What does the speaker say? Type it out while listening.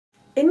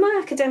In my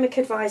academic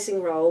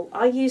advising role,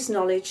 I use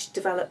knowledge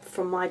developed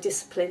from my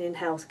discipline in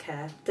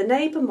healthcare. The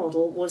Neighbour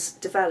model was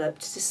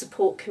developed to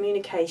support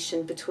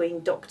communication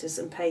between doctors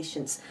and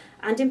patients,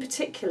 and in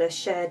particular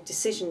shared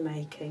decision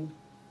making.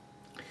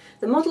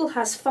 The model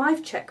has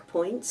 5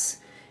 checkpoints: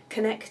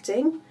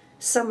 connecting,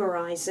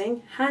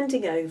 summarising,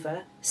 handing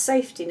over,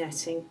 safety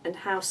netting and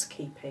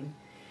housekeeping.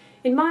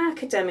 In my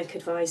academic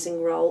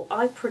advising role,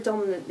 I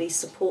predominantly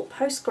support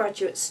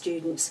postgraduate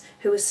students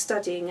who are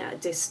studying at a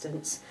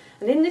distance.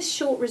 And in this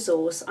short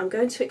resource, I'm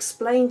going to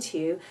explain to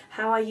you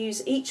how I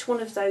use each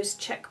one of those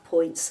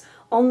checkpoints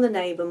on the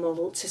Neighbour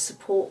model to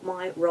support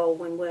my role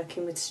when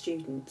working with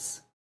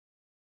students.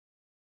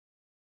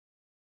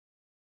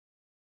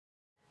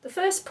 The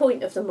first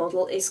point of the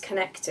model is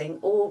connecting,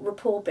 or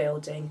rapport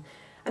building.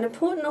 An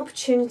important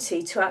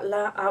opportunity to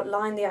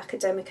outline the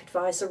academic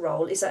advisor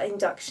role is at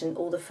induction,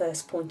 or the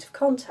first point of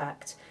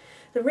contact.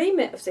 The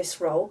remit of this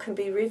role can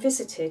be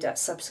revisited at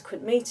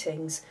subsequent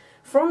meetings.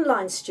 For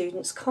online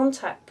students,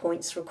 contact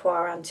points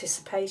require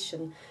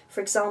anticipation.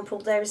 For example,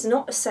 there is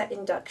not a set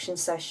induction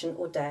session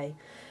or day.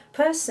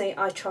 Personally,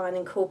 I try and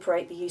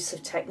incorporate the use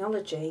of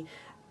technology,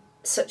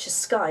 such as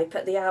Skype,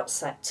 at the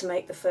outset to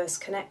make the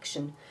first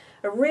connection.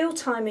 A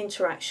real-time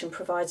interaction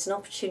provides an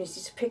opportunity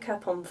to pick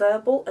up on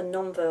verbal and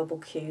non-verbal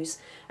cues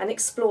and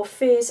explore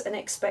fears and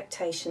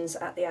expectations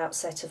at the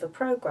outset of a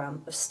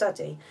programme of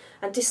study,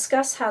 and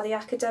discuss how the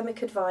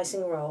academic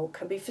advising role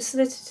can be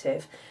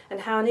facilitative and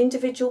how an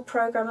individual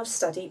programme of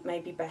study may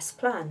be best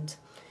planned.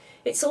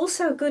 It's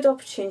also a good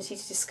opportunity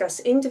to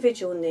discuss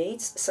individual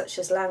needs such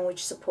as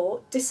language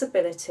support,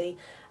 disability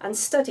and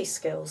study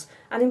skills,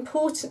 and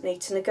importantly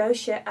to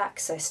negotiate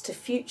access to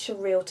future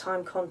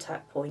real-time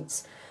contact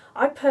points.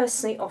 I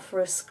personally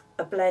offer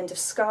a blend of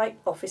Skype,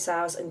 office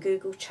hours and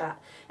Google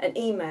Chat and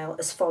email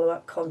as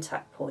follow-up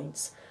contact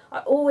points. I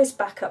always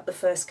back up the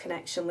first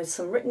connection with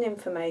some written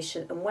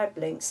information and web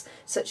links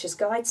such as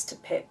guides to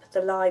PIP,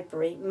 the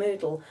library,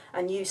 Moodle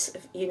and use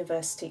of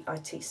university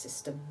IT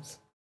systems.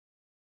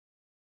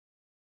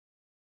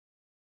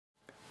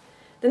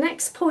 The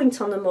next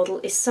point on the model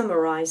is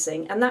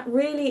summarising, and that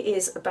really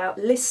is about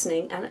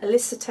listening and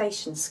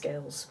elicitation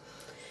skills.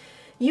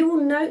 You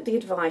will note the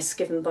advice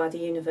given by the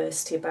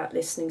university about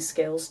listening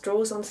skills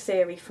draws on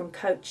theory from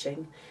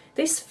coaching.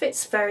 This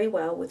fits very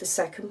well with the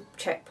second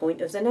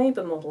checkpoint of the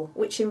Neighbour model,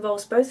 which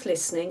involves both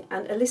listening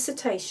and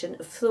elicitation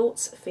of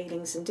thoughts,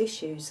 feelings and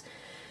issues.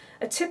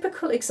 A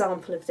typical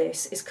example of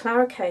this is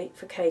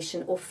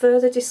clarification or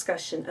further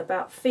discussion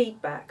about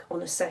feedback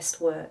on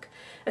assessed work,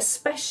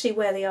 especially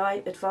where the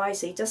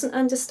advisee doesn't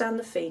understand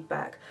the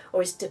feedback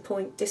or is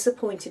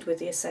disappointed with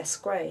the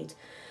assessed grade.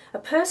 A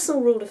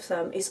personal rule of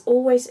thumb is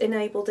always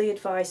enable the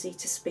advisee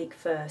to speak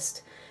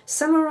first.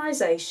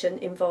 Summarisation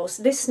involves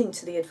listening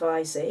to the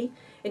advisee,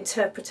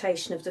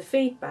 interpretation of the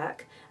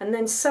feedback, and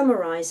then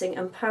summarising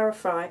and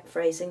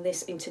paraphrasing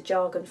this into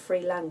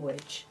jargon-free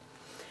language,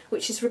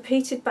 which is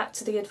repeated back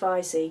to the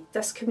advisee,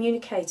 thus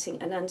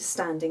communicating an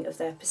understanding of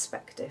their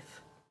perspective.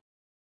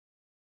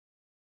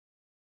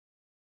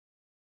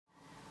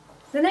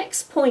 The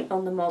next point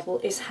on the model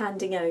is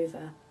handing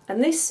over,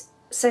 and this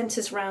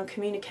centres around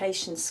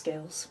communication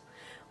skills.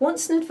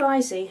 Once an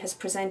advisee has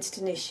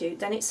presented an issue,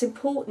 then it's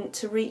important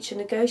to reach a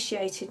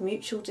negotiated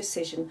mutual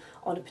decision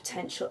on a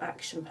potential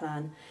action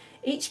plan.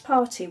 Each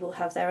party will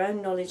have their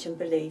own knowledge and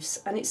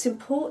beliefs, and it's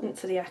important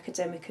for the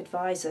academic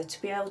advisor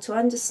to be able to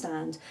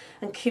understand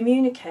and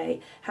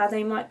communicate how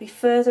they might be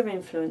further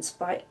influenced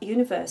by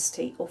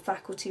university or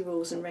faculty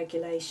rules and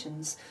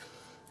regulations.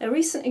 A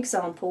recent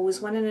example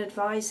was when an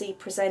advisee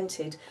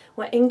presented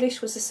where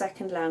English was a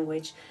second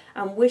language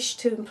and wished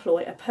to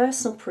employ a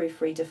personal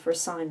proofreader for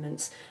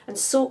assignments and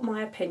sought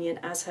my opinion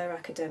as her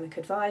academic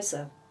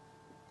advisor.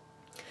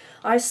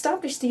 I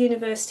established the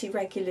university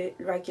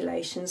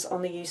regulations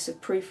on the use of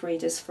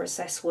proofreaders for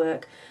assessed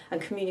work and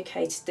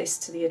communicated this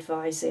to the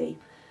advisee,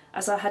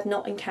 as I had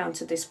not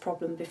encountered this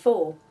problem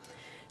before.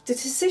 The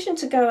decision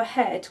to go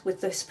ahead with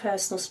this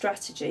personal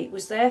strategy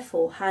was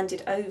therefore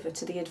handed over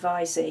to the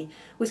advisee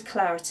with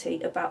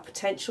clarity about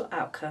potential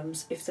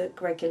outcomes if the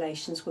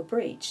regulations were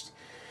breached.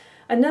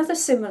 Another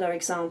similar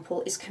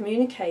example is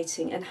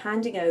communicating and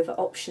handing over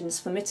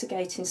options for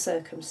mitigating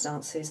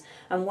circumstances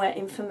and where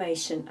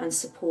information and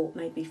support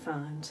may be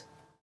found.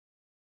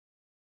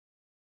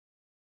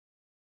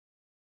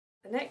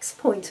 The next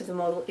point of the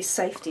model is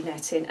safety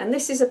netting, and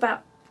this is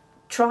about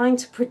trying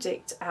to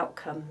predict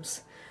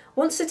outcomes.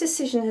 Once a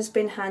decision has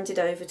been handed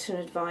over to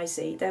an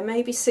advisee, there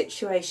may be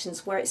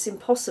situations where it's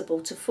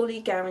impossible to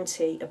fully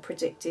guarantee a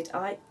predicted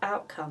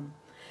outcome.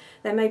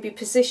 There may be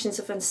positions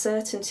of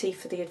uncertainty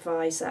for the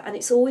advisor, and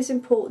it's always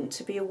important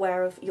to be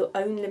aware of your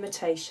own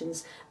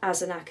limitations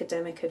as an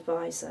academic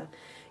advisor.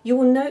 You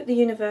will note the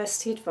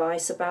university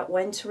advice about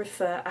when to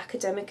refer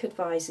academic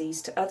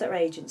advisees to other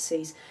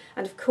agencies,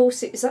 and of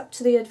course it is up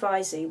to the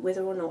advisee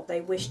whether or not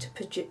they wish to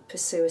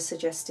pursue a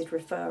suggested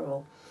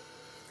referral.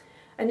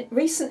 A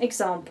recent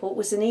example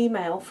was an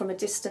email from a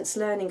distance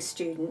learning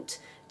student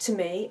to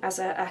me as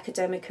an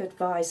academic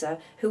advisor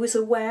who was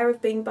aware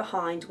of being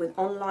behind with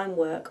online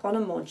work on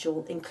a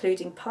module,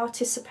 including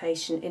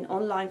participation in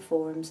online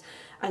forums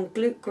and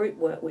group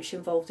work which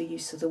involved the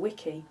use of the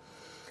wiki.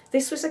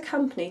 This was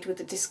accompanied with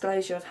the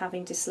disclosure of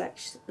having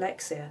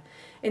dyslexia.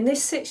 In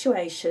this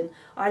situation,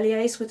 I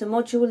liaised with the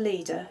module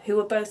leader, who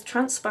were both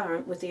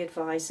transparent with the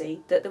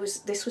advisee that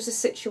this was a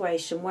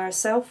situation where a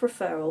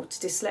self-referral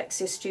to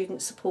dyslexia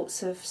student support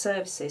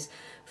services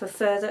for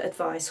further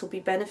advice will be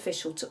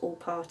beneficial to all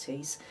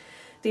parties.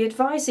 The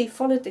advisee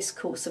followed this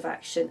course of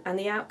action, and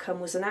the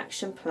outcome was an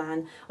action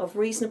plan of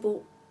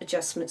reasonable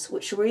adjustments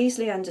which were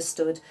easily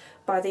understood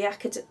by the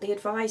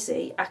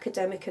advisee,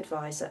 academic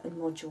advisor and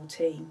module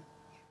team.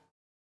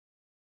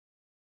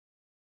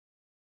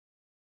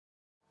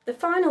 The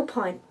final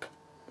point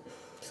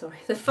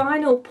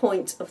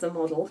of the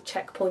model,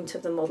 checkpoint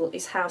of the model,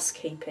 is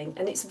housekeeping,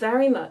 and it's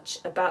very much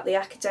about the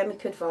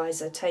academic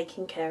advisor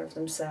taking care of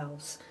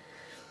themselves.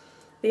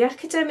 The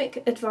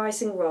academic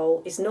advising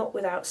role is not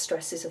without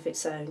stresses of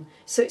its own,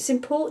 so it's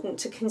important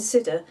to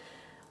consider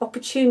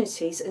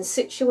opportunities and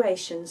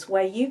situations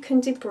where you can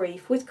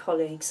debrief with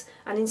colleagues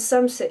and in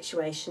some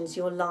situations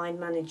your line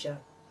manager.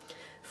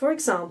 For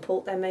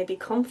example, there may be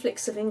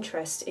conflicts of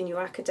interest in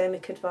your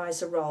academic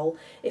advisor role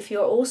if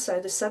you're also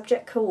the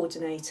subject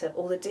coordinator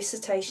or the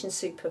dissertation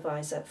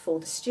supervisor for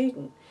the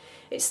student.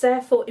 It's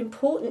therefore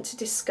important to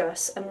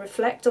discuss and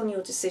reflect on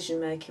your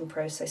decision-making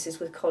processes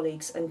with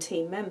colleagues and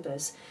team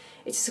members.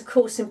 It is of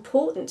course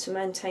important to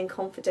maintain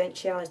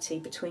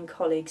confidentiality between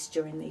colleagues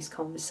during these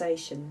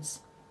conversations.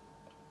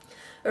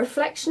 A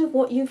reflection of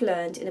what you've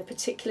learned in a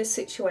particular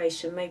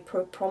situation may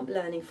prompt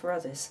learning for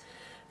others.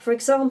 For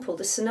example,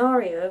 the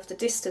scenario of the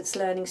distance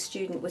learning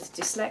student with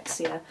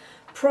dyslexia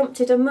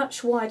prompted a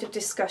much wider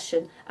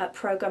discussion at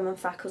programme and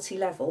faculty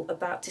level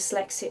about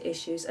dyslexia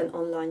issues and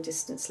online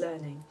distance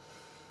learning.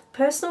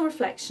 Personal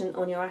reflection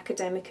on your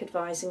academic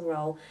advising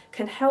role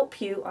can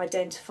help you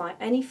identify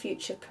any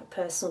future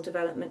personal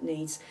development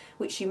needs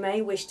which you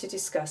may wish to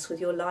discuss with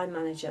your line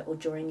manager or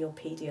during your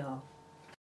PDR.